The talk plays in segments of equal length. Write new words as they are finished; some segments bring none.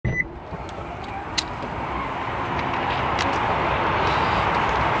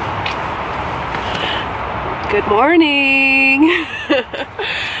Good morning.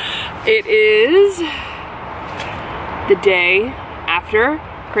 It is the day after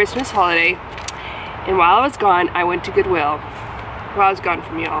Christmas holiday, and while I was gone, I went to Goodwill. While I was gone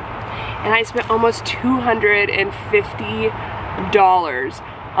from y'all, and I spent almost $250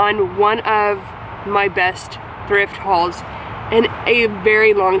 on one of my best thrift hauls in a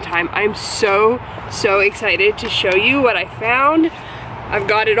very long time. I'm so excited to show you what I found. I've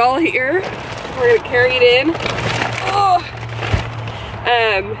got it all here. We're gonna carry it in. Oh.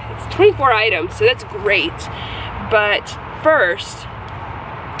 It's 24 items, so that's great. But first,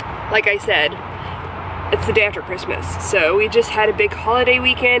 like I said, it's the day after Christmas. So we just had a big holiday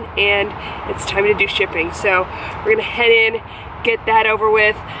weekend and it's time to do shipping. So we're gonna head in, get that over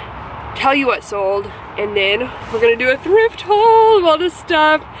with, tell you what sold, and then we're gonna do a thrift haul of all this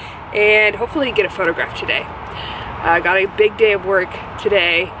stuff and hopefully get a photograph today. I got a big day of work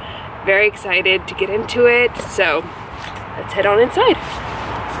today. Very excited to get into it, so let's head on inside.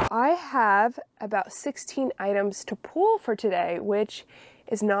 I have about 16 items to pull for today, which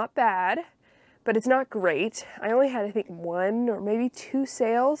is not bad, but it's not great. I only had, I think, 1 or maybe 2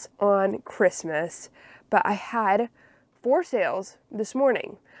 sales on Christmas, but I had 4 sales this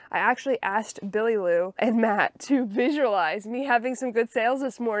morning. I actually asked Billy Lou and Matt to visualize me having some good sales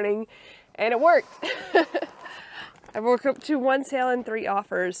this morning, and it worked. I woke up to 1 sale and 3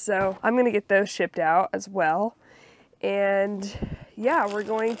 offers, so I'm gonna get those shipped out as well. And yeah, we're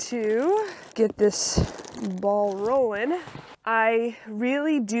going to get this ball rolling. I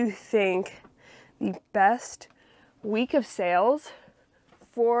really do think the best week of sales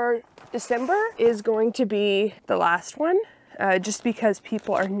for December is going to be the last one. Just because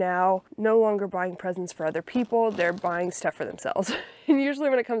people are now no longer buying presents for other people, they're buying stuff for themselves. And usually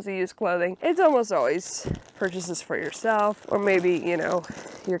when it comes to used clothing, it's almost always purchases for yourself, or maybe, you know,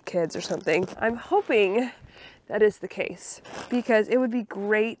 your kids or something. I'm hoping that is the case, because it would be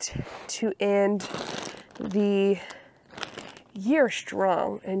great to end the year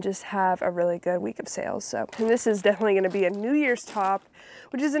strong and just have a really good week of sales. So, and this is definitely going to be a New Year's top,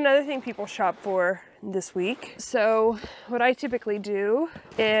 which is another thing people shop for this week. So what I typically do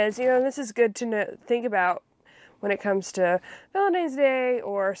is, you know, this is good to think about when it comes to Valentine's Day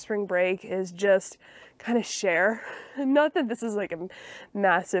or spring break, is just kind of share. Not that this is like a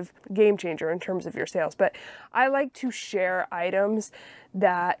massive game changer in terms of your sales, but I like to share items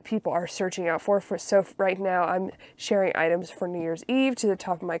that people are searching out for. So right now I'm sharing items for New Year's Eve to the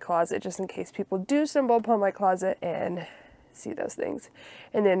top of my closet, just in case people do stumble upon my closet and see those things.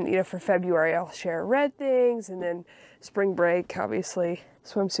 And then, you know, for February I'll share red things, and then spring break, obviously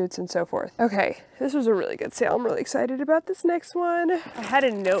swimsuits and so forth. Okay, this was a really good sale. I'm really excited about this next one. I had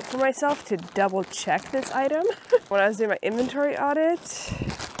a note for myself to double check this item when I was doing my inventory audit,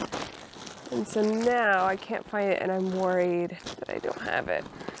 and so now I can't find it and I'm worried that I don't have it.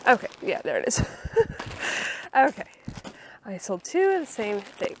 Okay, yeah, there it is. Okay, I sold 2 of the same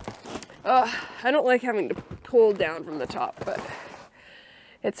thing. I don't like having to pull down from the top, but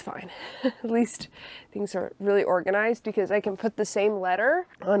it's fine. At least things are really organized, because I can put the same letter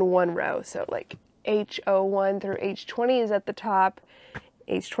on one row. So like H01 through H20 is at the top,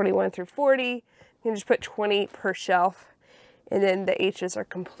 H21 through 40. You can just put 20 per shelf, and then the H's are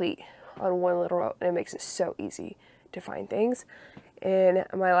complete on one little row, and it makes it so easy to find things. In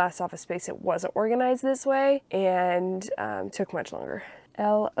my last office space, it wasn't organized this way, and took much longer.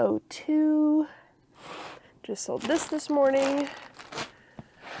 LO2, just sold this morning.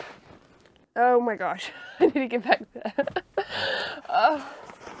 Oh my gosh, I need to get back to that. I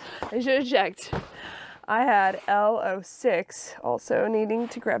should have checked. I had LO6 also needing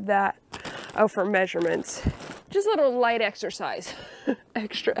to grab that. Oh, for measurements. Just a little light exercise.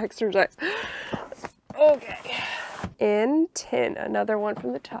 Extra exercise. Okay. N10, another one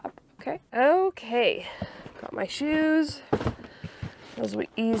from the top. Okay. Okay. Got my shoes. Those will be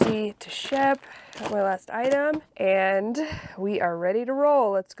easy to ship. Got my last item, and we are ready to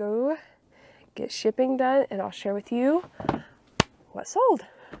roll. Let's go get shipping done, and I'll share with you what sold.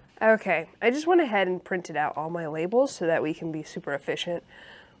 Okay, I just went ahead and printed out all my labels so that we can be super efficient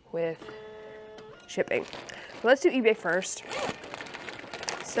with shipping. Let's do eBay first.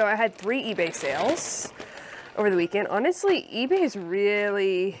 So I had 3 eBay sales over the weekend. Honestly, eBay has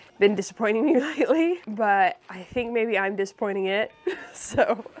really been disappointing me lately, but I think maybe I'm disappointing it.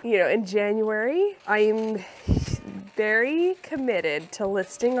 So, you know, in January, I'm very committed to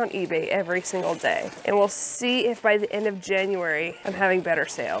listing on eBay every single day. And we'll see if by the end of January, I'm having better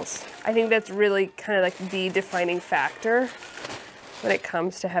sales. I think that's really kind of like the defining factor when it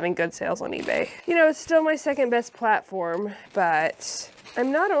comes to having good sales on eBay. You know, it's still my second best platform, but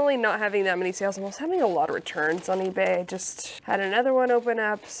I'm not only not having that many sales, I'm also having a lot of returns on eBay. I just had another one open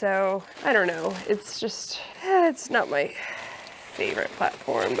up, so I don't know. It's just, it's not my favorite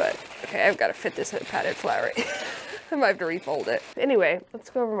platform, but okay, I've got to fit this in a padded flat rate. I might have to refold it. Anyway, let's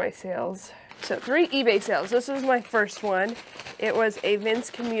go over my sales. So 3 eBay sales. This was my first one. It was a Vince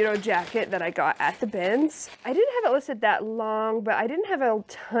Camuto jacket that I got at the bins. I didn't have it listed that long, but I didn't have a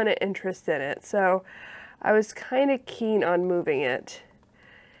ton of interest in it, so I was kind of keen on moving it.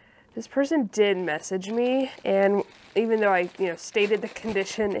 This person did message me, and even though I, stated the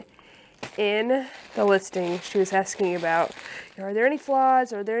condition in the listing, she was asking about, are there any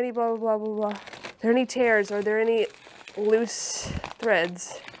flaws? Are there any blah, blah, blah, blah, blah? Are there any tears? Are there any loose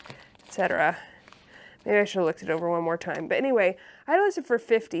threads, etc.? Maybe I should have looked it over one more time. But anyway, I had it listed for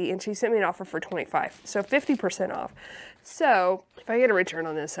 $50, and she sent me an offer for $25, so 50% off. So if I get a return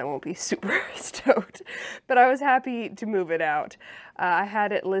on this, I won't be super stoked, but I was happy to move it out. I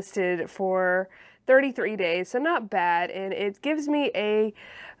had it listed for 33 days, so not bad, and it gives me a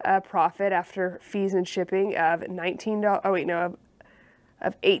profit after fees and shipping of $19. Oh wait, no,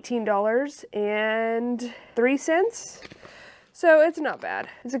 of $18.03. So it's not bad.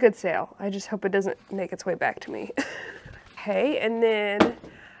 It's a good sale. I just hope it doesn't make its way back to me. Okay, and then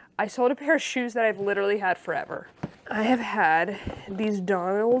I sold a pair of shoes that I've literally had forever. I have had these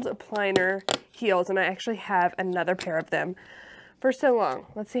Donald Pliner heels, and I actually have another pair of them for so long.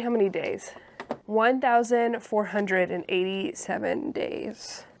 Let's see how many days. 1,487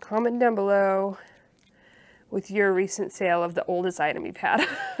 days. Comment down below with your recent sale of the oldest item you've had,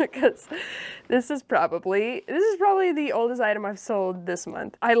 because this is probably the oldest item I've sold this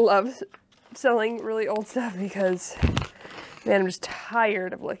month. I love selling really old stuff because, man, I'm just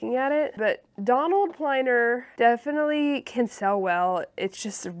tired of looking at it. But Donald Pliner definitely can sell well. It's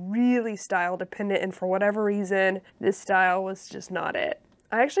just really style dependent, and for whatever reason, this style was just not it.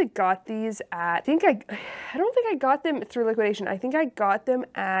 I actually got these at, I don't think I got them through liquidation. I think I got them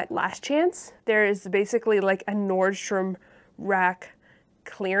at Last Chance. There is basically like a Nordstrom rack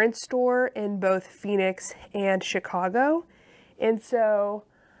clearance store in both Phoenix and Chicago. And so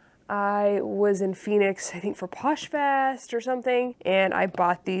I was in Phoenix, I think for Poshfest or something, and I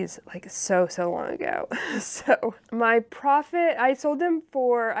bought these like so long ago. So my profit, I sold them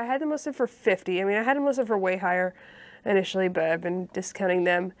for, I had them listed for 50. I mean, I had them listed for way higher initially, but I've been discounting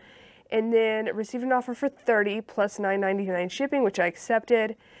them. And then received an offer for 30 plus $9.99 shipping, which I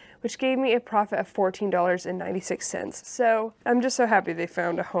accepted, which gave me a profit of $14.96. So I'm just so happy they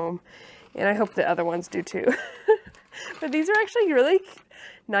found a home, and I hope the other ones do too. But these are actually really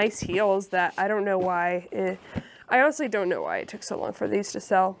nice heels that I don't know why. I honestly don't know why it took so long for these to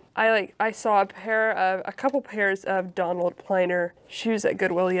sell. I saw a couple pairs of Donald Pliner shoes at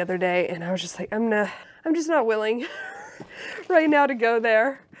Goodwill the other day, and I was just like, I'm just not willing right now to go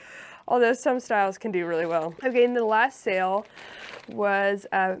there. Although some styles can do really well. Okay, and the last sale was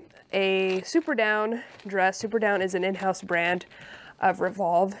a Super Down dress. Super Down is an in-house brand of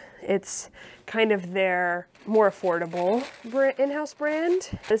Revolve. It's kind of their more affordable in-house brand.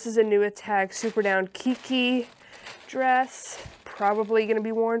 This is a new tag Super Down Kiki dress. Probably gonna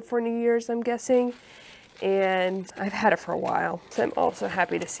be worn for New Year's, I'm guessing. And I've had it for a while, so I'm also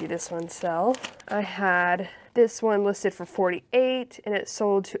happy to see this one sell. I had this one listed for $48, and it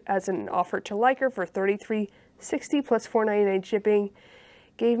sold as an offer to Liker for $33.60 plus $4.99 shipping.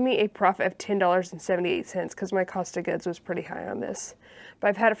 Gave me a profit of $10.78 because my cost of goods was pretty high on this. But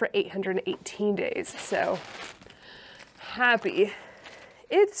I've had it for 818 days, so happy.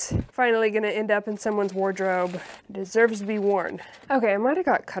 It's finally gonna end up in someone's wardrobe. It deserves to be worn. Okay, I might have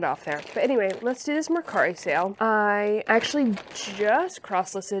got cut off there. But anyway, let's do this Mercari sale. I actually just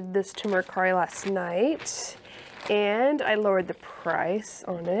cross-listed this to Mercari last night, and I lowered the price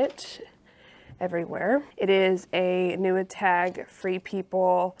on it everywhere. It is a new tag Free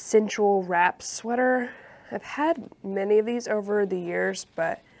People sensual wrap sweater. I've had many of these over the years,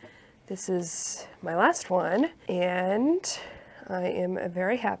 but this is my last one, and I am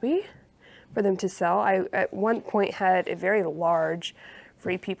very happy for them to sell. I, at one point, had a very large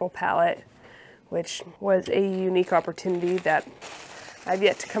Free People palette, which was a unique opportunity that I've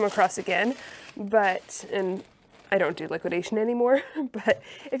yet to come across again. And I don't do liquidation anymore. But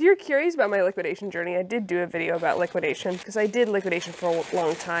if you're curious about my liquidation journey, I did do a video about liquidation, because I did liquidation for a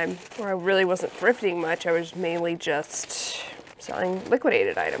long time where I really wasn't thrifting much. I was mainly just selling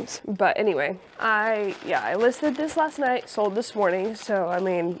liquidated items. But anyway, I listed this last night, sold this morning, so I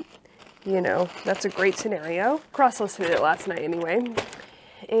mean, you know, that's a great scenario. Cross-listed it last night anyway.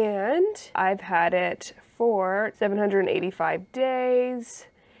 And I've had it for 785 days,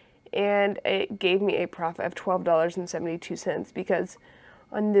 and it gave me a profit of $12.72 because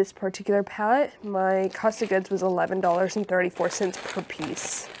On this particular palette, my cost of goods was $11.34 per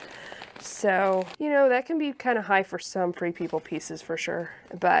piece. So, you know, that can be kind of high for some Free People pieces for sure.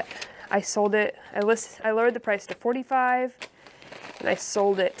 But I sold it, I lowered the price to $45 and I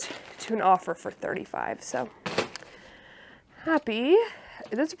sold it to an offer for $35. So, happy.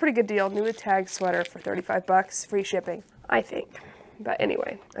 That's a pretty good deal. New with tag sweater for 35 bucks, free shipping, I think. But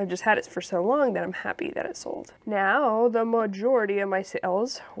anyway, I've just had it for so long that I'm happy that it sold. Now, the majority of my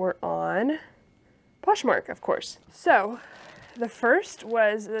sales were on Poshmark, of course. So, the first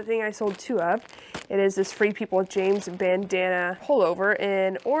was the thing I sold 2 of. It is this Free People James bandana pullover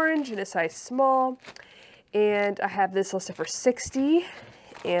in orange in a size small. And I have this listed for $60.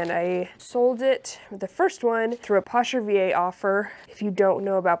 And I sold it, the first one, through a Poshmark VA offer. If you don't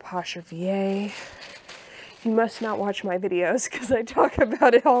know about Poshmark VA, you must not watch my videos because I talk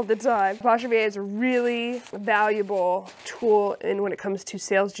about it all the time. Poshmark VA is a really valuable tool when it comes to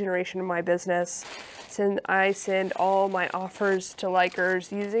sales generation in my business. I send all my offers to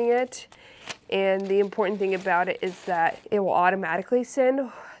likers using it. And the important thing about it is that it will automatically send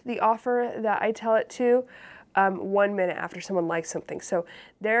the offer that I tell it to 1 minute after someone likes something. So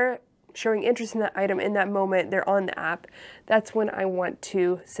they're showing interest in that item in that moment, they're on the app. That's when I want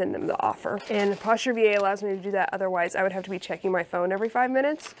to send them the offer. And Poshmark VA allows me to do that, otherwise I would have to be checking my phone every 5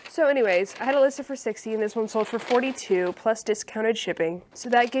 minutes. So anyways, I had it listed for $60 and this one sold for $42 plus discounted shipping. So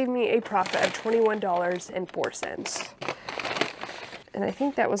that gave me a profit of $21.04. And I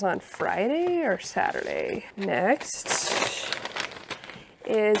think that was on Friday or Saturday. Next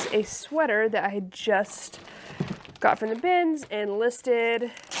is a sweater that I had just got from the bins and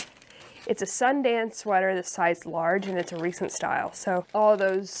listed. It's a Sundance sweater, the size large, and it's a recent style. So all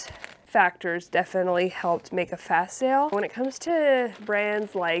those factors definitely helped make a fast sale. When it comes to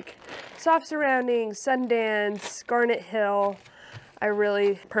brands like Soft Surroundings, Sundance, Garnet Hill, I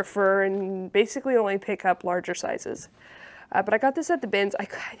really prefer and basically only pick up larger sizes. But I got this at the bins. I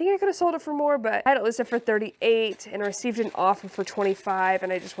think I could have sold it for more, but I had it listed for $38 and received an offer for $25,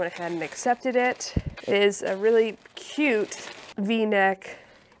 and I just went ahead and accepted it. It is a really cute V-neck,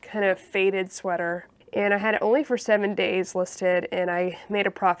 kind of faded sweater. And I had it only for 7 days listed, and I made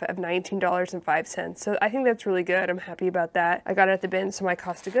a profit of $19.05. So I think that's really good. I'm happy about that. I got it at the bin, so my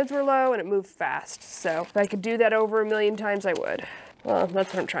cost of goods were low, and it moved fast. So if I could do that over 1,000,000 times, I would. Well,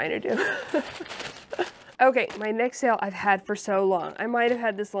 that's what I'm trying to do. Okay, my next sale I've had for so long. I might have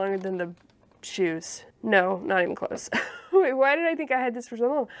had this longer than the shoes. No, not even close. Wait, why did I think I had this for so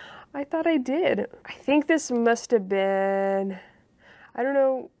long? I thought I did. I think this must have been, I don't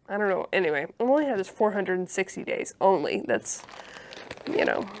know. Anyway, I've only had this 460 days only. That's, you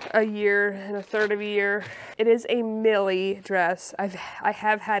know, a year and a third of a year. It is a Millie dress. I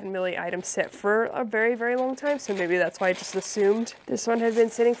have had Millie items sit for a very, very long time, so maybe that's why I just assumed this one had been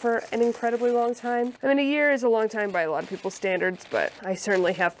sitting for an incredibly long time. I mean, a year is a long time by a lot of people's standards, but I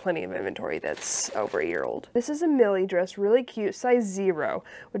certainly have plenty of inventory that's over a year old. This is a Millie dress, really cute, size 0,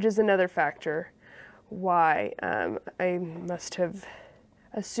 which is another factor why I must have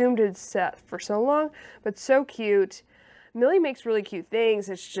assumed it's set for so long, but so cute. Millie makes really cute things.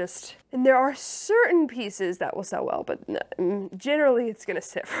 It's just, and there are certain pieces that will sell well, but generally it's gonna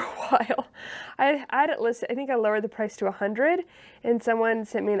sit for a while. I had it listed, I think I lowered the price to $100, and someone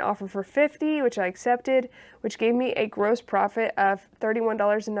sent me an offer for $50, which I accepted, which gave me a gross profit of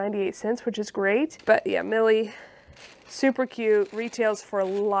 $31.98, which is great. But yeah, Millie, super cute, retails for a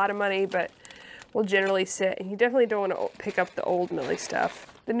lot of money, but will generally sit, and you definitely don't want to pick up the old Millie stuff.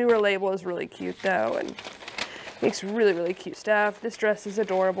 The newer label is really cute though, and makes really, really cute stuff. This dress is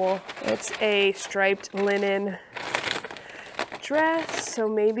adorable. It's a striped linen dress, so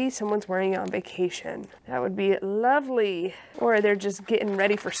maybe someone's wearing it on vacation. That would be lovely. Or they're just getting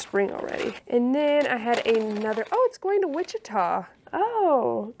ready for spring already. And then I had another, oh, it's going to Wichita.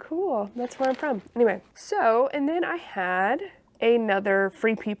 Oh, cool. That's where I'm from. Anyway, so, and then I had another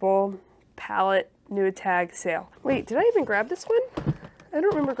Free People palette new tag sale. Wait, did I even grab this one? I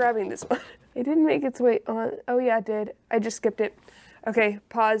don't remember grabbing this one. It didn't make its way on. Oh yeah, it did. I just skipped it. Okay,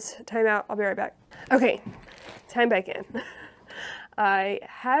 pause, time out. I'll be right back. Okay, time back in. I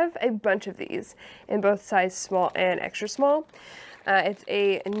have a bunch of these in both size small and extra small. It's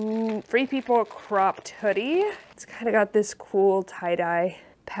a Free People cropped hoodie. It's kind of got this cool tie-dye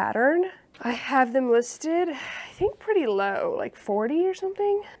pattern. I have them listed, I think pretty low, like 40 or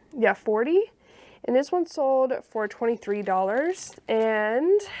something. Yeah, 40. And this one sold for $23,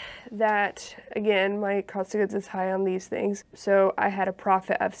 and that, again, my cost of goods is high on these things. So I had a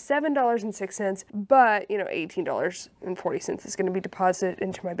profit of $7.06, but, you know, $18.40 is going to be deposited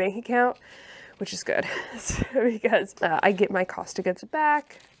into my bank account, which is good because I get my cost of goods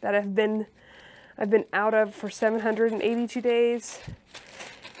back that I've been out of for 782 days.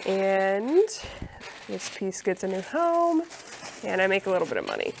 And this piece gets a new home and I make a little bit of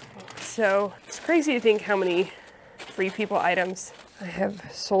money. So it's crazy to think how many Free People items I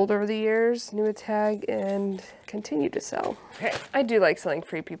have sold over the years, new tag, and continue to sell. Okay, I do like selling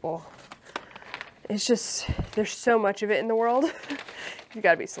Free People. It's just, there's so much of it in the world. You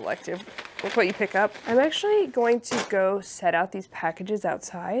gotta be selective with what you pick up. I'm actually going to go set out these packages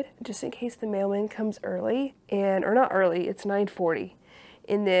outside just in case the mailman comes early, or not early, it's 9:40.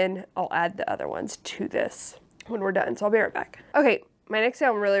 And then I'll add the other ones to this when we're done. So I'll be right back. Okay, my next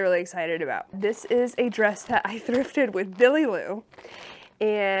sale I'm really excited about. This is a dress that I thrifted with Billy Lou.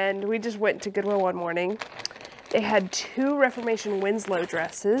 And we just went to Goodwill one morning. They had 2 Reformation Winslow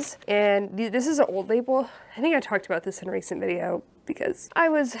dresses. And this is an old label. I think I talked about this in a recent video because I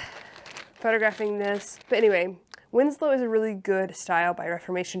was photographing this. But anyway, Winslow is a really good style by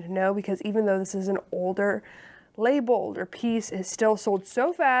Reformation to know, because even though this is an older labeled or piece, is still sold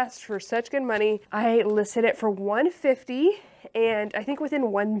so fast for such good money. I listed it for $150, and I think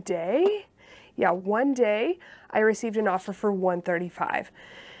within one day, I received an offer for $135.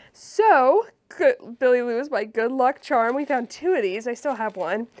 So Billy Lou is my good luck charm. We found 2 of these. I still have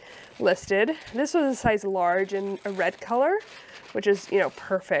one listed. This was a size large in a red color, which is, you know,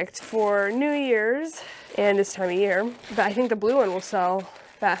 perfect for New Year's and this time of year. But I think the blue one will sell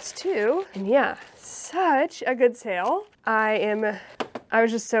fast too. And yeah, such a good sale. I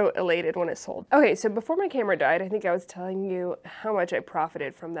was just so elated when it sold. Okay, so before my camera died, I think I was telling you how much I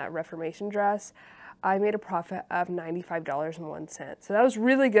profited from that Reformation dress. I made a profit of $95.01. So that was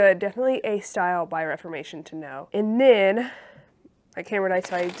really good. Definitely a style by Reformation to know. And then my camera died,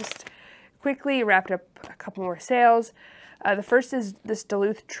 so I just quickly wrapped up a couple more sales. The first is this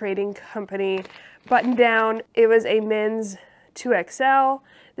Duluth Trading Company button down. It was a men's 2XL.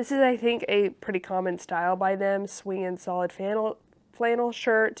 This is, I think, a pretty common style by them, swinging solid flannel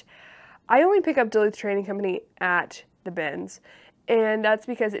shirt. I only pick up Duluth Trading Company at the bins, and that's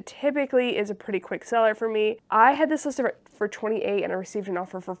because it typically is a pretty quick seller for me. I had this listed for $28 and I received an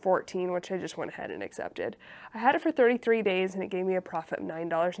offer for $14, which I just went ahead and accepted. I had it for 33 days and it gave me a profit of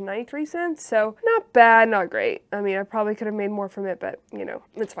 $9.93, so not bad, not great. I mean, I probably could have made more from it, but you know,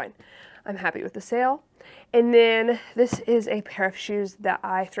 it's fine. I'm happy with the sale. And then this is a pair of shoes that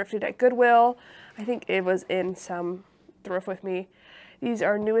I thrifted at Goodwill. I think it was in some thrift with me. These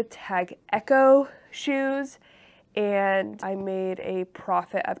are New Tag Echo shoes, and I made a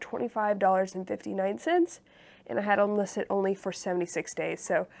profit of $25.59, and I had them listed only for 76 days.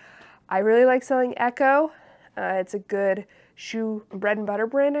 So I really like selling Echo. It's a good shoe bread and butter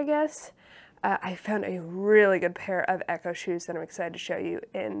brand, I guess. I found a really good pair of Echo shoes that I'm excited to show you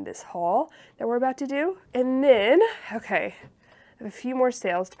in this haul that we're about to do. And then, okay, I have a few more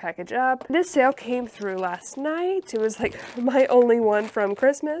sales to package up. This sale came through last night. It was like my only one from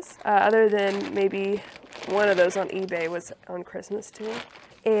Christmas, other than maybe one of those on eBay was on Christmas too.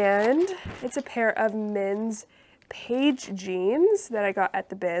 And it's a pair of men's Page jeans that I got at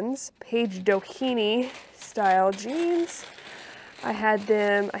the bins. Page Doheny style jeans. I had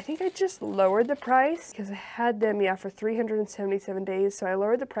them, I think I just lowered the price because I had them, yeah, for 377 days. So I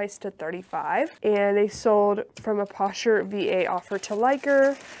lowered the price to $35, and they sold from a Poshmark VA offer to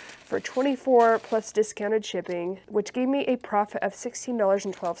Liker for $24 plus discounted shipping, which gave me a profit of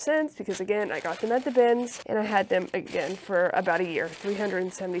 $16.12 because again, I got them at the bins and I had them again for about a year,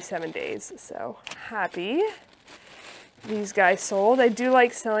 377 days. So happy these guys sold. I do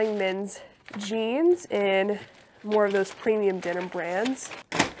like selling men's jeans in more of those premium denim brands.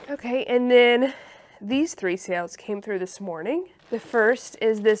 Okay, and then these 3 sales came through this morning. The first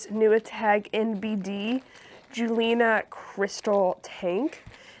is this New Tag NBD Julina Crystal Tank.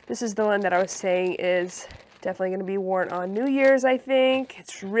 This is the one that I was saying is definitely going to be worn on New Year's, I think.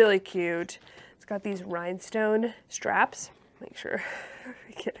 It's really cute. It's got these rhinestone straps. Make sure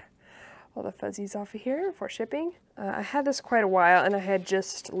we get all the fuzzies off of here for shipping. I had this quite a while and I had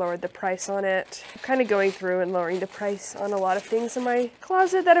just lowered the price on it. I'm kind of going through and lowering the price on a lot of things in my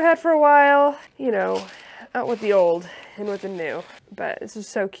closet that I've had for a while. You know, out with the old and with the new. But this is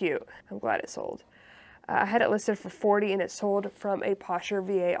so cute. I'm glad it sold. I had it listed for $40 and it sold from a Poshmark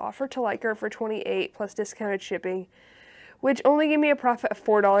VA offer to Liker for $28 plus discounted shipping, which only gave me a profit of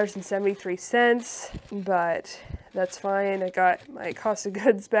 $4.73, but that's fine. I got my cost of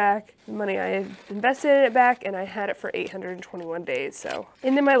goods back, the money I had invested in it back, and I had it for 821 days, so.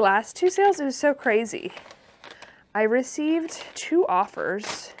 And then my last 2 sales, it was so crazy. I received 2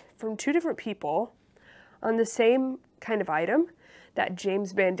 offers from 2 different people on the same kind of item. that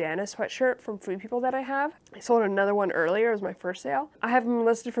James bandana sweatshirt from Free People that I have. I sold another one earlier. It was my first sale. I have them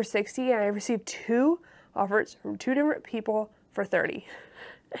listed for 60 and I received 2 offers from 2 different people for 30.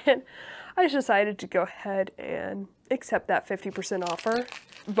 And I just decided to go ahead and accept that 50% offer,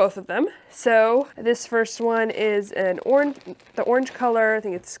 both of them. So this first one is an orange, the orange color. I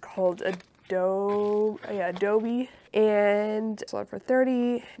think it's called Adobe, and sold for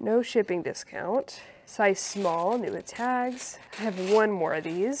 30, no shipping discount. Size small, new with tags. I have one more of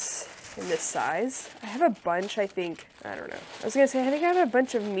these in this size. I have a bunch, I think, I don't know. I was gonna say, I think I have a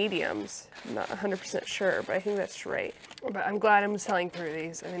bunch of mediums. I'm not 100% sure, but I think that's right. But I'm glad I'm selling through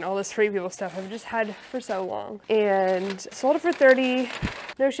these. I mean, all this Free People stuff I've just had for so long. And sold it for 30,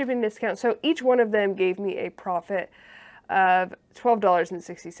 no shipping discount. So each one of them gave me a profit of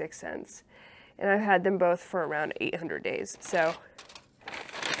 $12.66. And I've had them both for around 800 days. So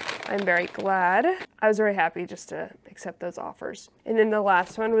I'm very glad. I was very happy just to accept those offers. And then the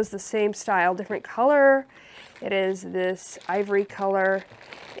last one was the same style, different color. It is this ivory color,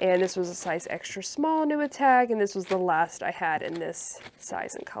 and this was a size extra small, new with tag, and this was the last I had in this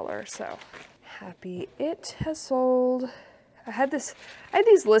size and color. So happy it has sold. I had these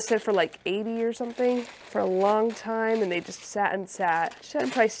listed for like 80 or something for a long time, and they just sat and sat.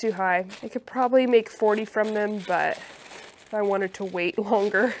 Just price too high. I could probably make 40 from them, but if I wanted to wait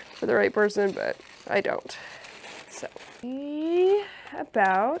longer for the right person, but I don't. So,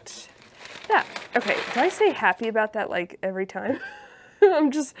 about that. Okay, do I say happy about that like every time?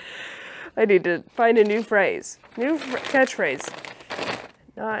 I need to find a new phrase, new catchphrase.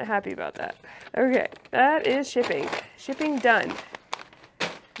 Not happy about that. Okay, that is shipping. Shipping done.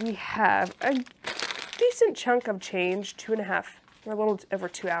 We have a decent chunk of change, 2.5, or a little over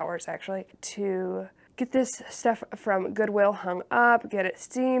 2 hours actually, to get this stuff from Goodwill hung up, get it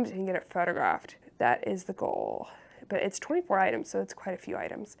steamed, and get it photographed. That is the goal. But it's 24 items, so it's quite a few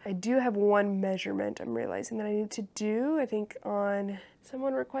items. I do have one measurement I'm realizing that I need to do, I think on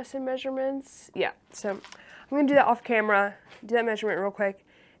someone requested measurements. Yeah, so I'm gonna do that off camera, do that measurement real quick,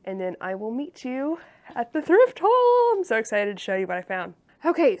 and then I will meet you at the thrift haul. I'm so excited to show you what I found.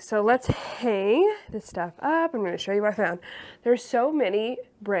 Okay, so let's hang this stuff up. I'm gonna show you what I found. There's so many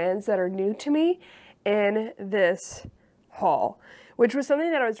brands that are new to me in this haul, which was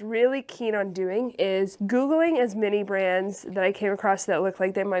something that I was really keen on doing, is Googling as many brands that I came across that look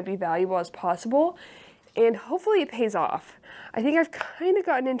like they might be valuable as possible, and hopefully it pays off. I think I've kind of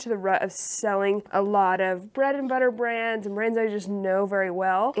gotten into the rut of selling a lot of bread and butter brands and brands I just know very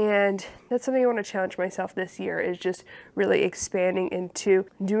well, and that's something I want to challenge myself this year, is just really expanding into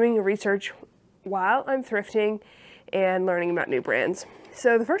doing research while I'm thrifting and learning about new brands.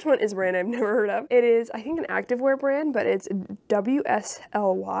 So the first one is a brand I've never heard of. It is, I think, an activewear brand, but it's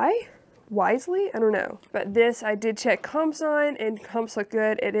WSLY? Wisely? I don't know. But this, I did check comps on, and comps look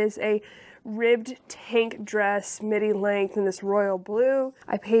good. It is a ribbed tank dress, midi length in this royal blue.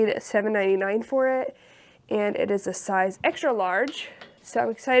 I paid $7.99 for it, and it is a size extra large. So I'm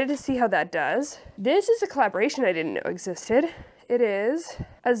excited to see how that does. This is a collaboration I didn't know existed. It is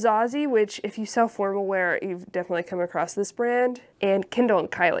Azazi, which if you sell formal wear, you've definitely come across this brand, and Kendall and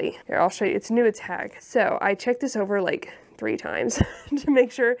Kylie. Here, I'll show you, it's new at tag. So I checked this over like 3 times to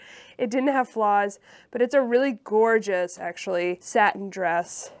make sure it didn't have flaws, but it's a really gorgeous, actually, satin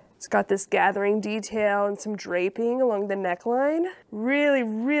dress. It's got this gathering detail and some draping along the neckline. Really,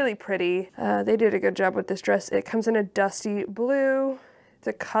 really pretty. They did a good job with this dress. It comes in a dusty blue. It's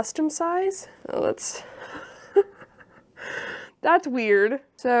a custom size. Oh, that's weird.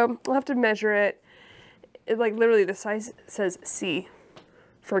 So I'll have to measure it. It like literally the size says C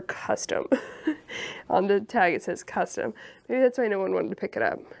for custom. On the tag it says custom. Maybe that's why no one wanted to pick it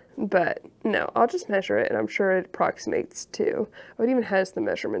up. But no, I'll just measure it, and I'm sure it approximates to. Oh, it even has the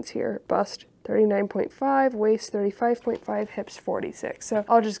measurements here. Bust 39.5, waist 35.5, hips 46. So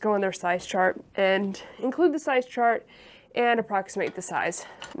I'll just go on their size chart and include the size chart and approximate the size.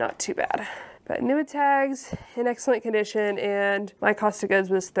 Not too bad. But new tags, in excellent condition, and my cost of goods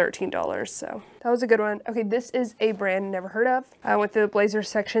was $13, so that was a good one. Okay, this is a brand never heard of. I went through the blazer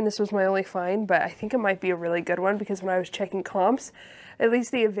section. This was my only find, but I think it might be a really good one, because when I was checking comps, at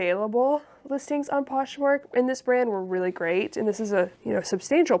least the available listings on Poshmark in this brand were really great, and this is a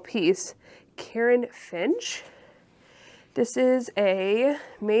substantial piece. Karen Finch. This is a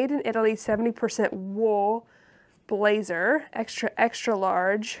made in Italy 70% wool blazer, extra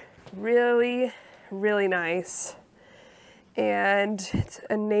large. Really, really nice. And it's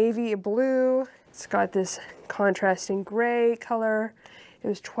a navy blue. It's got this contrasting gray color. It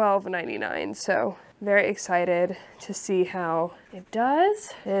was $12.99, so very excited to see how it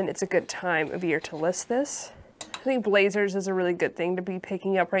does. And it's a good time of year to list this. I think blazers is a really good thing to be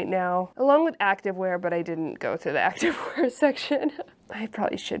picking up right now, along with activewear, but I didn't go through the activewear section. I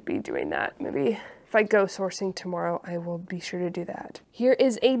probably should be doing that. Maybe if I go sourcing tomorrow, I will be sure to do that. Here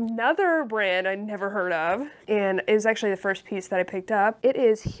is another brand I'd never heard of, and it was actually the first piece that I picked up. It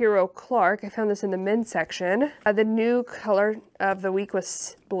is Hero Clark. I found this in the men's section. The new color of the week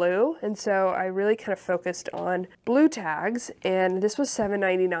was blue, and so I really kind of focused on blue tags, and this was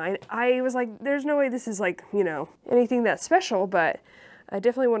 $7.99. I was like, there's no way this is like, you know, anything that special, but I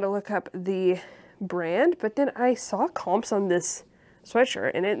definitely want to look up the brand, but then I saw comps on this sweatshirt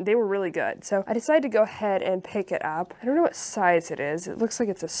and they were really good. So I decided to go ahead and pick it up. I don't know what size it is. It looks like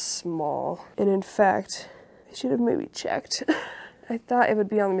it's a small. And in fact, I should have maybe checked. I thought it would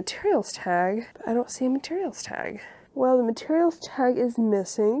be on the materials tag, but I don't see a materials tag. Well, the materials tag is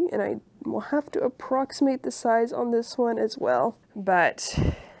missing and I will have to approximate the size on this one as well. But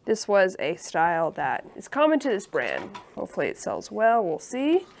this was a style that is common to this brand. Hopefully it sells well, we'll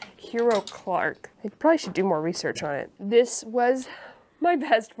see. Hero Clark. I probably should do more research on it. This was my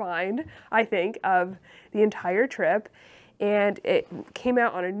best find, I think, of the entire trip. And it came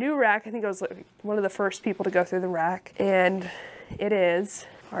out on a new rack. I think I was like one of the first people to go through the rack. And it is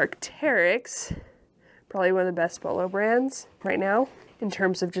Arc'teryx, probably one of the best polo brands right now in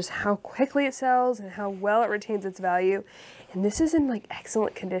terms of just how quickly it sells and how well it retains its value. And this is in like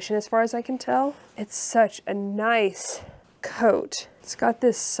excellent condition as far as I can tell. It's such a nice coat. It's got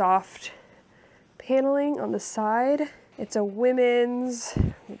this soft paneling on the side. It's a women's,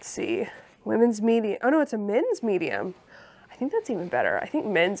 let's see, women's medium. Oh no, it's a men's medium. I think that's even better. I think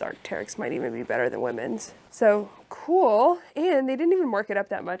men's Arc'teryx might even be better than women's. So cool. And they didn't even mark it up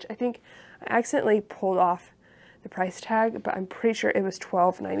that much. I think I accidentally pulled off the price tag, but I'm pretty sure it was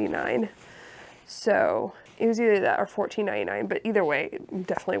 $12.99. So it was either that or $14.99, but either way,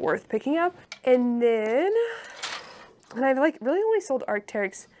 definitely worth picking up. And then, and I've like really only sold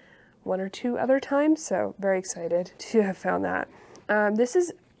Arc'teryx one or two other times, so very excited to have found that. This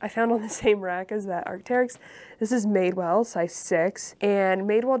is, I found on the same rack as that Arc'teryx. This is Madewell, size 6. And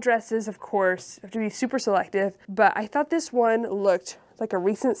Madewell dresses, of course, have to be super selective, but I thought this one looked like a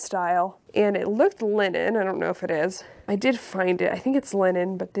recent style, and it looked linen. I don't know if it is. I did find it. I think it's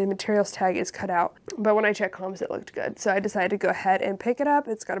linen, but the materials tag is cut out. But when I checked comps, it looked good. So I decided to go ahead and pick it up.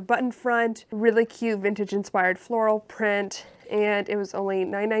 It's got a button front, really cute vintage inspired floral print, and it was only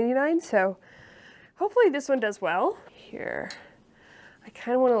 $9.99. So hopefully this one does well. Here, I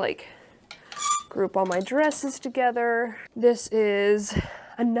kind of want to like group all my dresses together. This is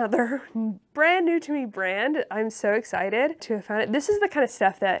another brand new to me brand. I'm so excited to have found it. This is the kind of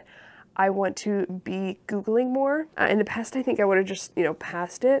stuff that I want to be Googling more. In the past, I think I would have just, you know,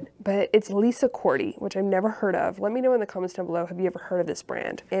 passed it, but it's Lisa Cordy, which I've never heard of. Let me know in the comments down below, have you ever heard of this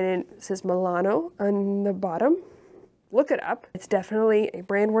brand? And it says Milano on the bottom. Look it up. It's definitely a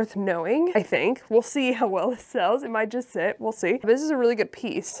brand worth knowing, I think. We'll see how well it sells. It might just sit, we'll see. But this is a really good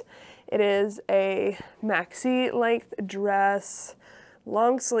piece. It is a maxi length dress,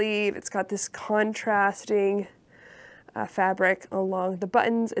 long sleeve. It's got this contrasting fabric along the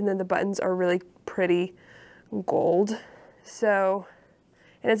buttons, and then the buttons are really pretty gold. So,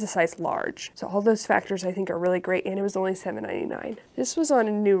 and it's a size large. So all those factors I think are really great, and it was only $7.99. This was on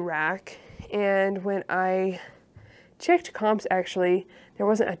a new rack, and when I checked comps, actually, there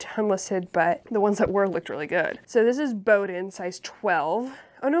wasn't a ton listed, but the ones that were looked really good. So this is Bowden, size 12.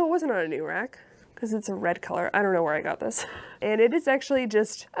 Oh no, it wasn't on a new rack, because it's a red color. I don't know where I got this. And it is actually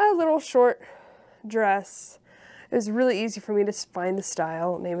just a little short dress. It was really easy for me to find the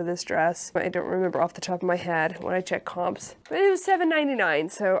style, name of this dress. I don't remember off the top of my head when I checked comps. But it was $7.99,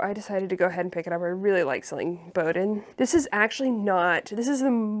 so I decided to go ahead and pick it up. I really like selling Bowden. This is actually not, this is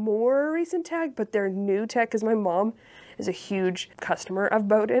the more recent tag, but their new tag, because my mom is a huge customer of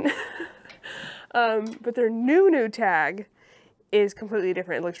Bowden. But their new tag is completely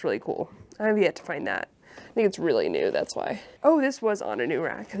different. It looks really cool. I have yet to find that. I think it's really new, that's why. Oh, this was on a new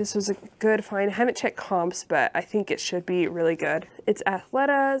rack. This was a good find. I haven't checked comps, but I think it should be really good. It's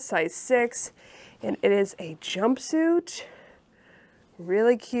Athleta, size 6, and it is a jumpsuit.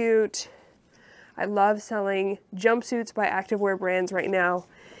 Really cute. I love selling jumpsuits by activewear brands right now,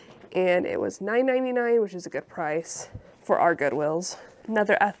 and it was $9.99, which is a good price for our Goodwills.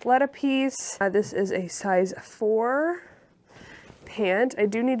 Another Athleta piece. This is a size 4 pant. I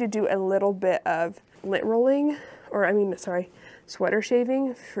do need to do a little bit of lint rolling, or I mean, sorry, sweater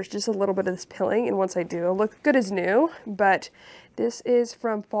shaving for just a little bit of this pilling, and once I do, it'll look good as new. But this is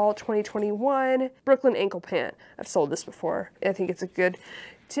from fall 2021, Brooklyn ankle pant. I've sold this before. I think it's a good,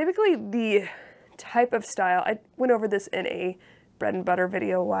 typically the type of style, I went over this in a bread and butter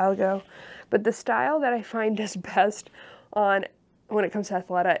video a while ago. But the style that I find does best on when it comes to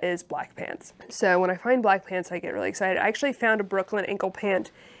Athleta is black pants. So when I find black pants, I get really excited. I actually found a Brooklyn ankle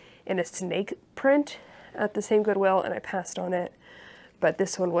pant in a snake print at the same Goodwill, and I passed on it. But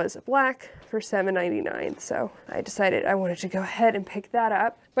this one was black for $7.99, so I decided I wanted to go ahead and pick that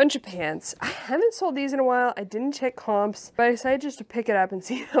up. Bunch of pants. I haven't sold these in a while. I didn't check comps, but I decided just to pick it up and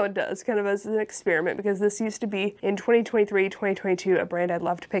see how it does, kind of as an experiment, because this used to be, in 2023, 2022, a brand I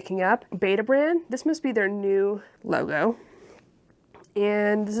loved picking up. Beta brand. This must be their new logo.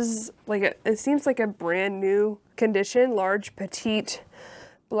 And this is like it seems like a brand new condition, large, petite,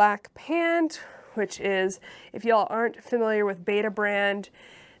 black pant, which is, if y'all aren't familiar with Beta brand,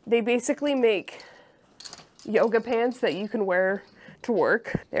 they basically make yoga pants that you can wear to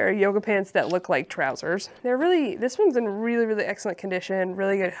work. They're yoga pants that look like trousers. They're really, this one's in really, really excellent condition,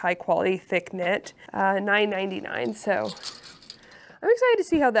 really good high quality, thick knit, $9.99. So I'm excited to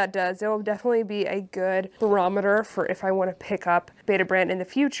see how that does. It will definitely be a good barometer for if I want to pick up Beta brand in the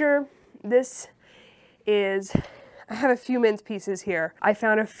future. This is, I have a few men's pieces here. I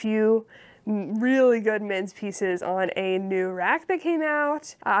found a few really good men's pieces on a new rack that came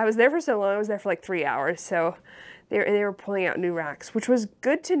out. I was there for so long, I was there for like 3 hours, so they were pulling out new racks, which was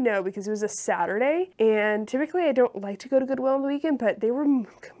good to know because it was a Saturday, and typically I don't like to go to Goodwill on the weekend, but they were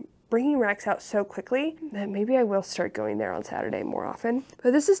bringing racks out so quickly that maybe I will start going there on Saturday more often.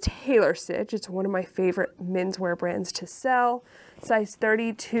 But this is Tailor Stitch. It's one of my favorite menswear brands to sell. Size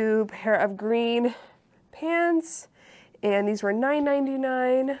 32 pair of green pants, and these were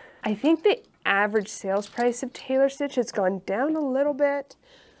 $9.99. I think the average sales price of Tailor Stitch has gone down a little bit,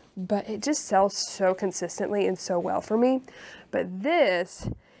 but it just sells so consistently and so well for me. But this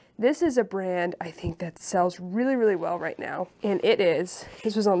is a brand I think that sells really, really well right now. And this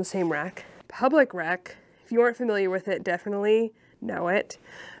was on the same rack, Public Rec. If you aren't familiar with it, definitely know it.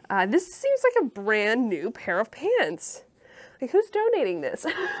 This seems like a brand new pair of pants. Like, who's donating this?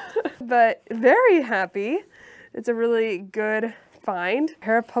 But very happy. It's a really good find.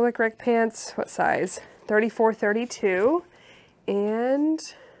 Pair of Public Rec pants, what size? 34, 32, and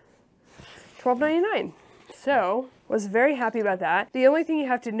 $12.99. So, was very happy about that. The only thing you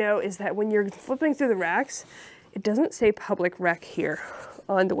have to know is that when you're flipping through the racks, it doesn't say Public Rec here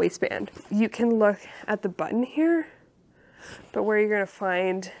on the waistband. You can look at the button here, but where you're gonna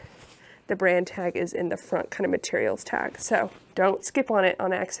find the brand tag is in the front kind of materials tag. So don't skip on it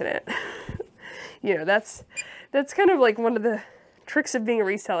on accident. You know, that's kind of like one of the tricks of being a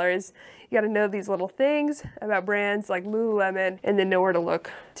reseller is you got to know these little things about brands like Lululemon and then know where to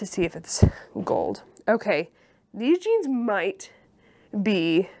look to see if it's gold. Okay, these jeans might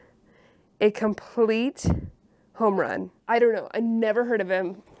be a complete home run. I don't know. I never heard of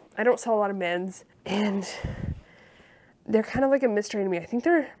them. I don't sell a lot of men's, and they're kind of like a mystery to me. I think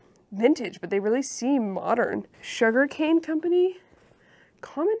they're vintage, but they really seem modern. Sugarcane Company.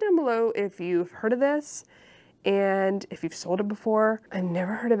 Comment down below if you've heard of this and if you've sold it before. I've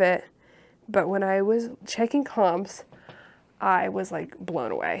never heard of it, but when I was checking comps, I was like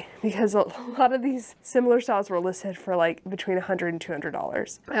blown away because a lot of these similar styles were listed for like between $100 and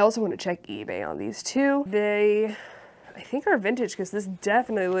 $200. I also want to check eBay on these too. They, I think, are vintage because this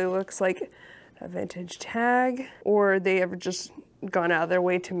definitely looks like a vintage tag, or they have just gone out of their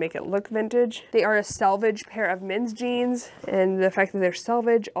way to make it look vintage. They are a salvage pair of men's jeans, and the fact that they're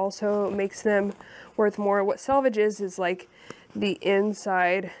salvage also makes them worth more. What salvage is like the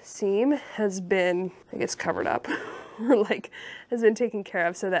inside seam has been, I guess, covered up or like has been taken care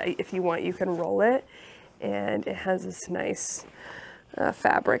of so that if you want, you can roll it, and it has this nice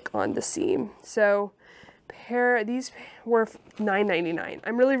fabric on the seam. So these were $9.99.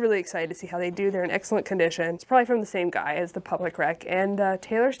 I'm really, really excited to see how they do. They're in excellent condition. It's probably from the same guy as the Public Rec and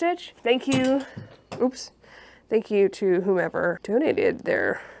Tailor Stitch. Thank you. Oops. Thank you to whomever donated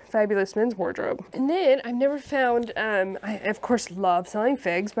their fabulous men's wardrobe. And then I've never found, I of course love selling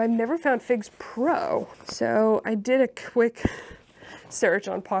figs, but I've never found Figs Pro. So I did a quick search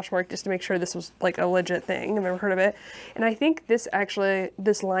on Poshmark just to make sure this was like a legit thing. I've never heard of it. And I think this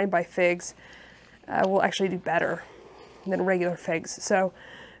line by Figs will actually do better than regular figs. So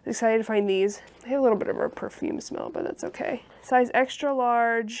I'm excited to find these. They have a little bit of a perfume smell, but that's okay. Size extra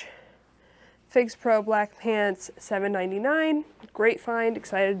large, Figs Pro black pants, $7.99. Great find,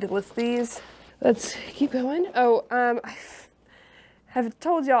 excited to list these. Let's keep going. Oh, I have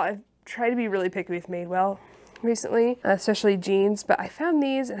told y'all I've tried to be really picky with Madewell recently, especially jeans, but I found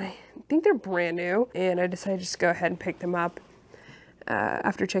these and I think they're brand new, and I decided to just go ahead and pick them up.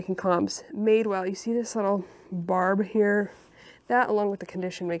 After checking comps. Madewell, you see this little barb here? That, along with the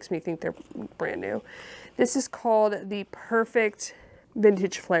condition, makes me think they're brand new. This is called the Perfect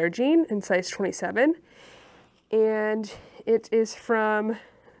Vintage Flare Jean in size 27. And it is from,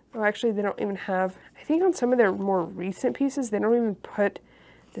 oh, actually they don't even have, I think on some of their more recent pieces, they don't even put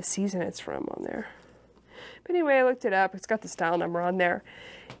the season it's from on there. But anyway, I looked it up. It's got the style number on there.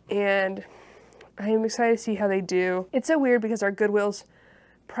 And I am excited to see how they do. It's so weird because our Goodwills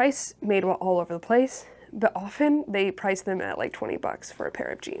price Madewell all over the place, but often they price them at like 20 bucks for a pair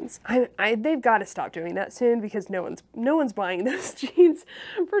of jeans. They've got to stop doing that soon because no one's buying those jeans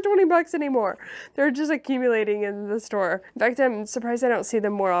for 20 bucks anymore. They're just accumulating in the store. In fact, I'm surprised I don't see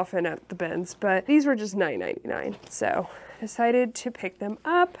them more often at the bins, but these were just $9.99. So decided to pick them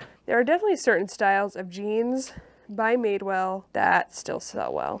up. There are definitely certain styles of jeans by Madewell that still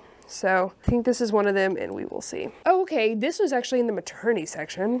sell well. So I think this is one of them, and we will see. Oh, okay, this was actually in the maternity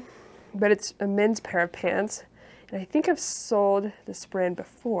section, but it's a men's pair of pants. And I think I've sold this brand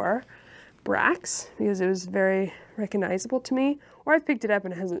before, Brax, because it was very recognizable to me, or I've picked it up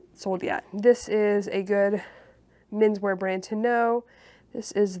and it hasn't sold yet. This is a good menswear brand to know.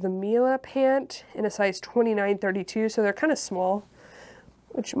 This is the Mila pant in a size 29-32, so they're kind of small,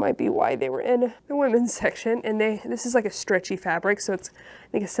 which might be why they were in the women's section. And this is like a stretchy fabric, so it's, I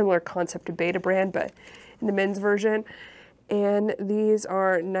think, a similar concept to Beta brand, but in the men's version. And these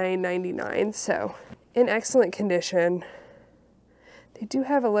are $9.99, so in excellent condition. They do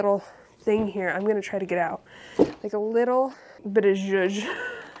have a little thing here I'm gonna try to get out, like a little bit of zhuzh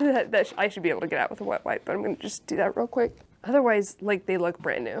that I should be able to get out with a wet wipe, but I'm gonna just do that real quick. Otherwise, like, they look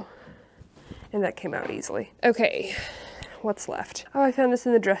brand new, and that came out easily. Okay. What's left? Oh, I found this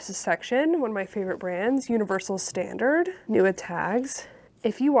in the dresses section. One of my favorite brands, Universal Standard, Nua tags.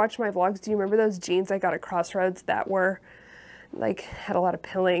 If you watch my vlogs, do you remember those jeans I got at Crossroads that were like, had a lot of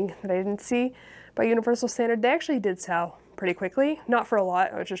pilling that I didn't see by Universal Standard? They actually did sell pretty quickly. Not for a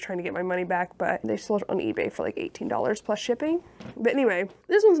lot. I was just trying to get my money back, but they sold on eBay for like $18 plus shipping. But anyway,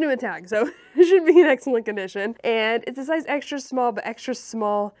 this one's Nua tag, so it should be in excellent condition. And it's a size extra small, but extra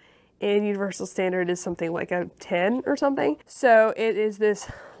small in Universal Standard is something like a 10 or something. So it is this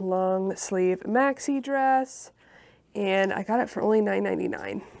long sleeve maxi dress, and I got it for only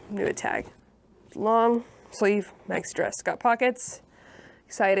 $9.99, Nua tag. Long sleeve maxi dress, got pockets.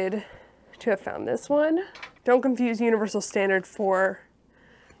 Excited to have found this one. Don't confuse Universal Standard for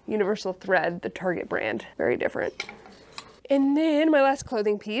Universal Thread, the Target brand. Very different. And then my last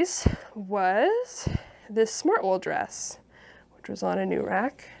clothing piece was this Smart Wool dress, which was on a new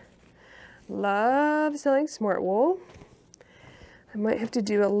rack. Love selling Smart Wool. I might have to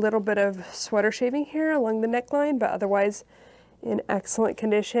do a little bit of sweater shaving here along the neckline, but otherwise in excellent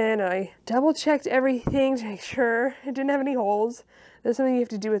condition. I double checked everything to make sure it didn't have any holes. There's something you have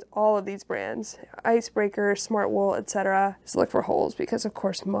to do with all of these brands. Icebreaker, Smart Wool, etc. Just look for holes because, of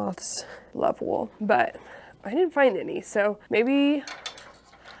course, moths love wool. But I didn't find any, so maybe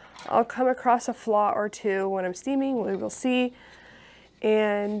I'll come across a flaw or two when I'm steaming. We will see.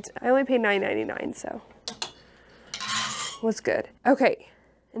 And I only paid $9.99, so was good. Okay,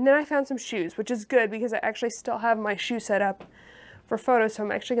 and then I found some shoes, which is good because I actually still have my shoe set up for photos, so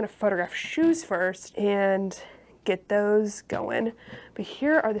I'm actually gonna photograph shoes first and get those going. But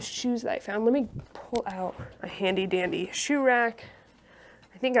here are the shoes that I found. Let me pull out a handy dandy shoe rack.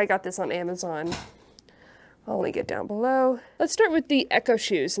 I think I got this on Amazon. I'll link it down below. Let's start with the Echo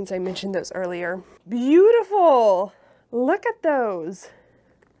shoes since I mentioned those earlier. Beautiful! Look at those.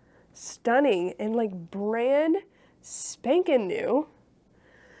 Stunning and like brand spanking new.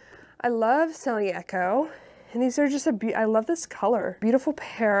 I love selling Echo, and these are just I love this color. Beautiful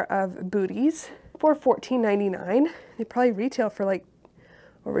pair of booties for $14.99. They probably retail for like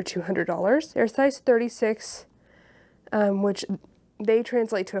over $200. They're size 36, which they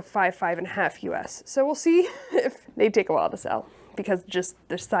translate to a 5.5 US. So we'll see if they take a while to sell because just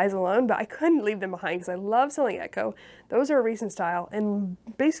their size alone, but I couldn't leave them behind because I love selling Echo. Those are a recent style and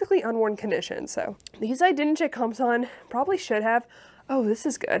basically unworn condition. So these I didn't check comps on, probably should have. Oh, this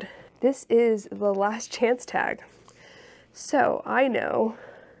is good. This is the Last Chance tag. So I know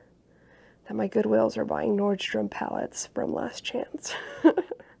that my Goodwills are buying Nordstrom palettes from Last Chance.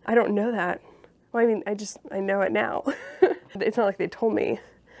 I don't know that. Well, I mean, I know it now. It's not like they told me,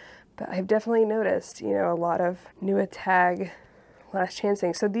 but I've definitely noticed, you know, a lot of Nua tag Last Chance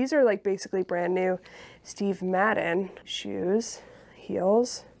things. So these are like basically brand new Steve Madden shoes,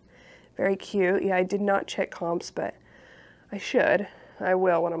 heels. Very cute. Yeah, I did not check comps, but I should. I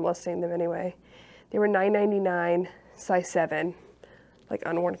will when I'm listing them anyway. They were $9.99, size 7, like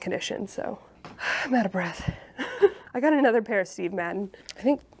unworn condition, so I'm out of breath. I got another pair of Steve Madden. I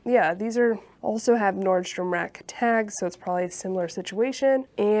think, yeah, these are also have Nordstrom Rack tags, so it's probably a similar situation.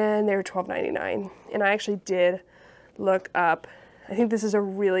 And they were $12.99. And I actually did look up, I think this is a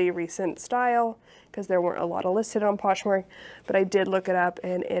really recent style because there weren't a lot of listed on Poshmark, but I did look it up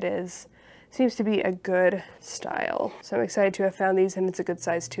and it seems to be a good style. So I'm excited to have found these, and it's a good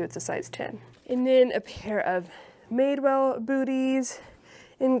size too. It's a size 10. And then a pair of Madewell booties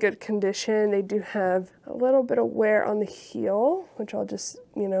in good condition. They do have a little bit of wear on the heel, which I'll just,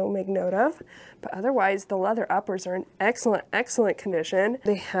 you know, make note of. But otherwise, the leather uppers are in excellent condition.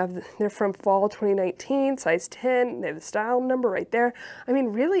 They're from fall 2019, size 10. They have the style number right there. I mean,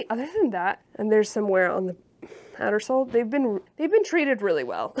 really, other than that, and there's some wear on the outer sole, they've been treated really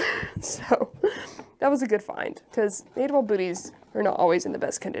well. So that was a good find, because Madewell booties are not always in the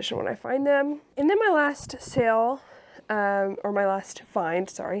best condition when I find them. And then my last sale, or my last find,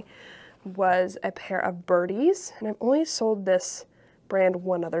 sorry, was a pair of birdies, and I've only sold this brand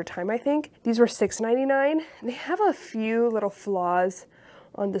one other time, I think. These were $6.99. They have a few little flaws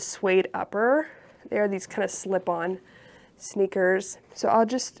on the suede upper. They are these kind of slip-on sneakers. So I'll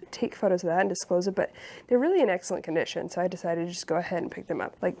just take photos of that and disclose it, but they're really in excellent condition. So I decided to just go ahead and pick them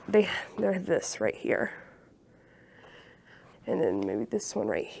up. Like they're this right here. And then maybe this one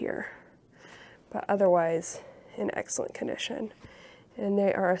right here. But otherwise in excellent condition. And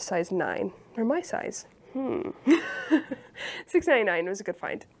they are a size 9. They're my size. $6.99 was a good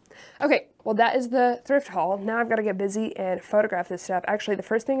find. Okay, well that is the thrift haul. Now I've got to get busy and photograph this stuff. Actually, the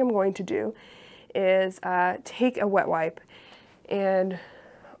first thing I'm going to do is take a wet wipe, and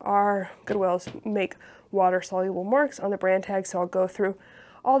our Goodwills make water-soluble marks on the brand tags, so I'll go through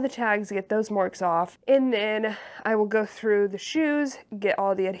all the tags, get those marks off, and then I will go through the shoes, get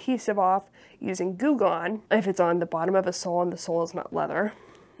all the adhesive off using Goo Gone if it's on the bottom of a sole and the sole is not leather.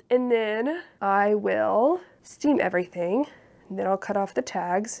 And then I will steam everything, and then I'll cut off the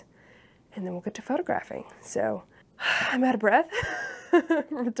tags, and then we'll get to photographing. So I'm out of breath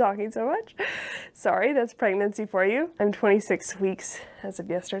from talking so much. Sorry, that's pregnancy for you. I'm 26 weeks as of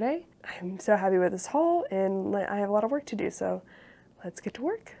yesterday. I'm so happy with this haul, and I have a lot of work to do, so let's get to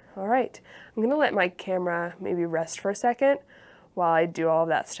work. All right, I'm gonna let my camera maybe rest for a second while I do all of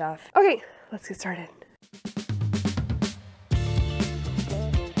that stuff. Okay, let's get started.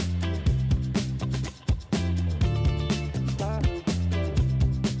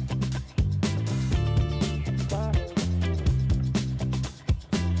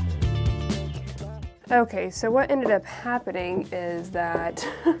 Okay, so what ended up happening is that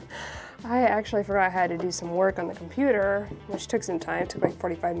I actually forgot I had to do some work on the computer, which took some time, took like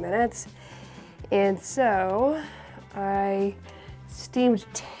 45 minutes. And so I steamed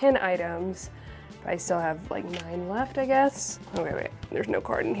 10 items, but I still have like 9 left, I guess. Oh, wait, there's no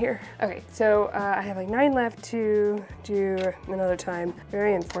card in here. Okay, so I have like 9 left to do another time.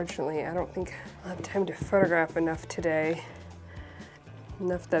 Very unfortunately, I don't think I'll have time to photograph enough today.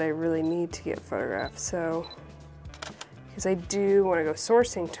 Enough that I really need to get photographed, so because I do want to go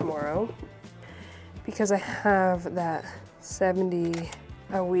sourcing tomorrow because I have that 70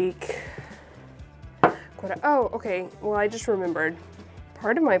 a week quota. Oh, okay, well I just remembered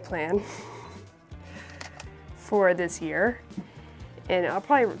part of my plan for this year, and I'll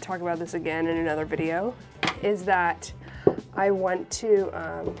probably talk about this again in another video, is that I want to,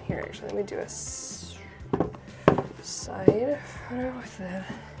 here actually let me do a side photo with the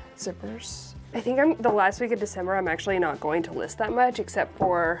zippers. I think the last week of December I'm actually not going to list that much, except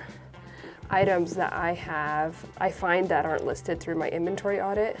for items that I find that aren't listed through my inventory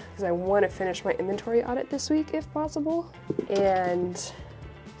audit, because I want to finish my inventory audit this week if possible. And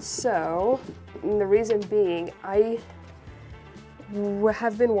so the reason being, I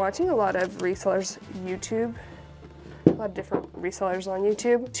have been watching a lot of resellers YouTube, a lot of different resellers on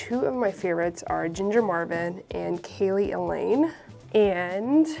YouTube. 2 of my favorites are Ginger Marvin and Kaylee Elaine.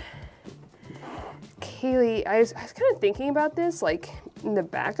 And Kaylee, I was kind of thinking about this like in the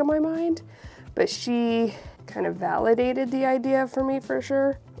back of my mind, but she kind of validated the idea for me for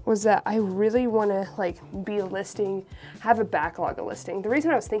sure, was that I really want to like be listing, have a backlog of listing. The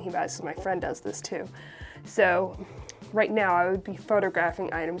reason I was thinking about it is because my friend does this too. So right now I would be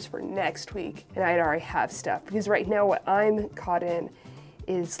photographing items for next week, and I'd already have stuff, because right now what I'm caught in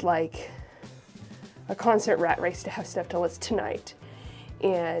is like a constant rat race to have stuff to list tonight,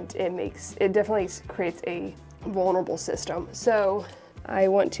 and it definitely creates a vulnerable system. So I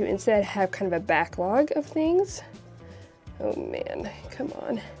want to instead have kind of a backlog of things. Oh man, come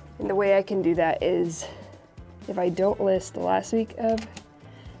on. And the way I can do that is if I don't list the last week of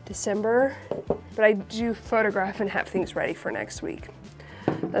December, but I do photograph and have things ready for next week.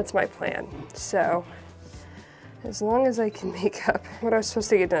 That's my plan. So as long as I can make up what I was supposed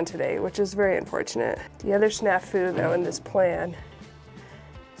to get done today, which is very unfortunate. The other snafu though in this plan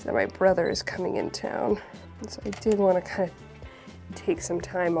is that my brother is coming in town. And so I did want to kind of take some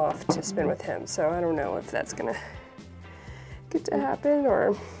time off to spend with him. So I don't know if that's gonna get to happen,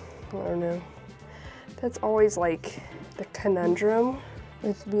 or I don't know. That's always like the conundrum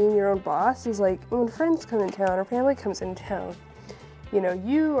with being your own boss, is like when friends come in town or family comes in town, you know,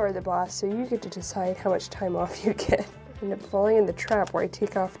 you are the boss, so you get to decide how much time off you get. I end up falling in the trap where I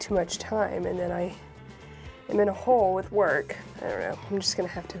take off too much time and then I am in a hole with work. I don't know, I'm just gonna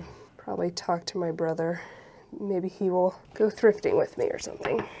have to probably talk to my brother. Maybe he will go thrifting with me or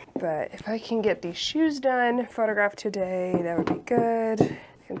something. But if I can get these shoes done, photographed today, that would be good.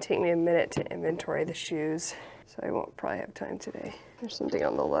 It's gonna take me a minute to inventory the shoes, so I won't probably have time today. There's something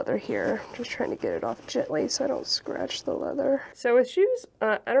on the leather here. I'm just trying to get it off gently so I don't scratch the leather. So with shoes,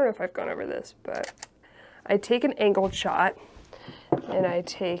 I don't know if I've gone over this, but I take an angled shot and I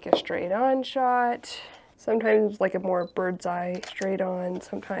take a straight on shot. Sometimes like a more bird's eye straight on.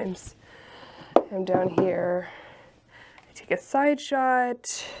 Sometimes I'm down here. I take a side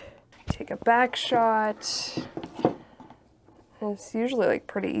shot, take a back shot. And it's usually like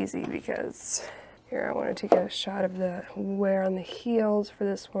pretty easy because here I want to take a shot of the wear on the heels for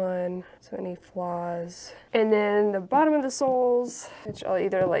this one, so any flaws. And then the bottom of the soles, which I'll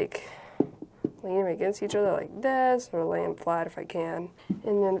either like lean them against each other like this or lay them flat if I can.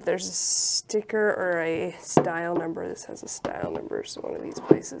 And then if there's a sticker or a style number, this has a style number, so one of these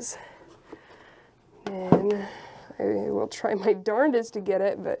places. And I will try my darndest to get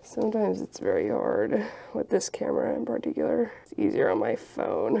it, but sometimes it's very hard with this camera in particular. It's easier on my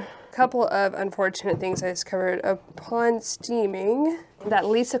phone. A couple of unfortunate things I discovered upon steaming. That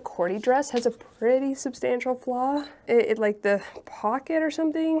Lisa Cordy dress has a pretty substantial flaw. It like the pocket or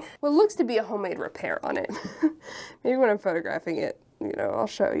something. Well, it looks to be a homemade repair on it. Maybe when I'm photographing it, you know, I'll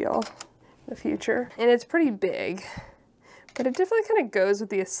show y'all in the future. And it's pretty big. But it definitely kind of goes with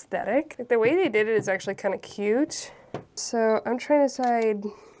the aesthetic. Like the way they did it is actually kind of cute. So I'm trying to decide,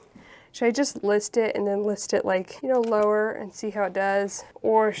 should I just list it and then list it like, you know, lower and see how it does?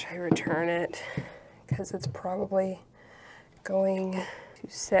 Or should I return it? Because it's probably going to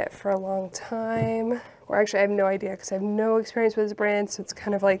sit for a long time. Or actually I have no idea because I have no experience with this brand. So it's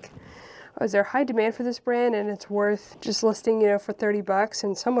kind of like, oh, is there high demand for this brand and it's worth just listing, you know, for 30 bucks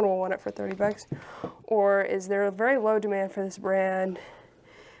and someone will want it for 30 bucks? Or is there a very low demand for this brand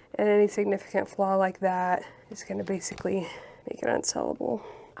and any significant flaw like that is going to basically make it unsellable?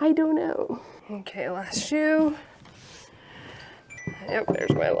 I don't know. Okay, last shoe. Yep,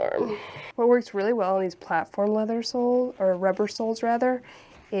 there's my alarm. What works really well on these platform leather soles, or rubber soles rather,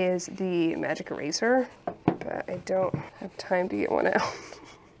 is the magic eraser, but I don't have time to get one out.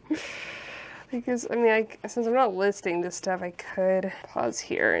 Because, I mean, since I'm not listing this stuff, I could pause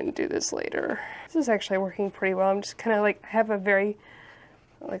here and do this later. This is actually working pretty well. I'm just kind of like, I have a very,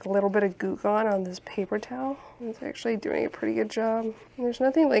 like, little bit of gook on this paper towel. It's actually doing a pretty good job. And there's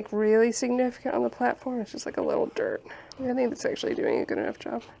nothing, like, really significant on the platform. It's just, like, a little dirt. I think it's actually doing a good enough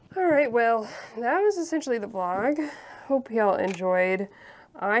job. All right, well, that was essentially the vlog. Hope y'all enjoyed.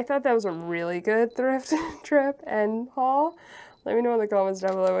 I thought that was a really good thrift trip and haul. Let me know in the comments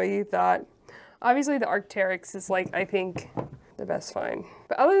down below what you thought. Obviously the Arc'teryx is like, I think, the best find.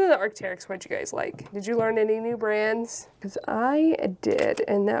 But other than the Arc'teryx, what'd you guys like? Did you learn any new brands? Because I did,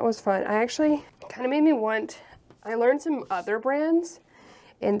 and that was fun. I actually kind of made me want, I learned some other brands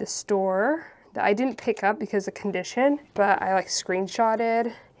in the store that I didn't pick up because of condition, but I like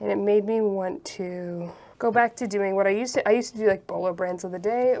screenshotted, and it made me want to go back to doing what I used to do, like Bolo brands of the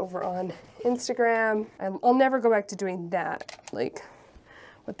day over on Instagram. I'll never go back to doing that, like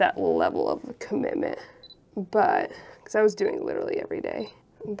with that level of commitment, but because I was doing literally every day.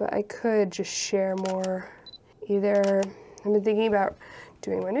 But I could just share more. Either I've been thinking about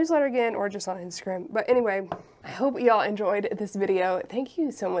doing my newsletter again or just on Instagram. But anyway, I hope y'all enjoyed this video. Thank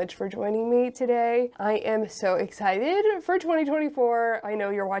you so much for joining me today. I am so excited for 2024. I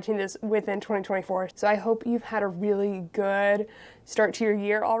know you're watching this within 2024, so I hope you've had a really good start to your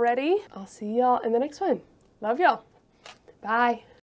year already. I'll see y'all in the next one. Love y'all. Bye.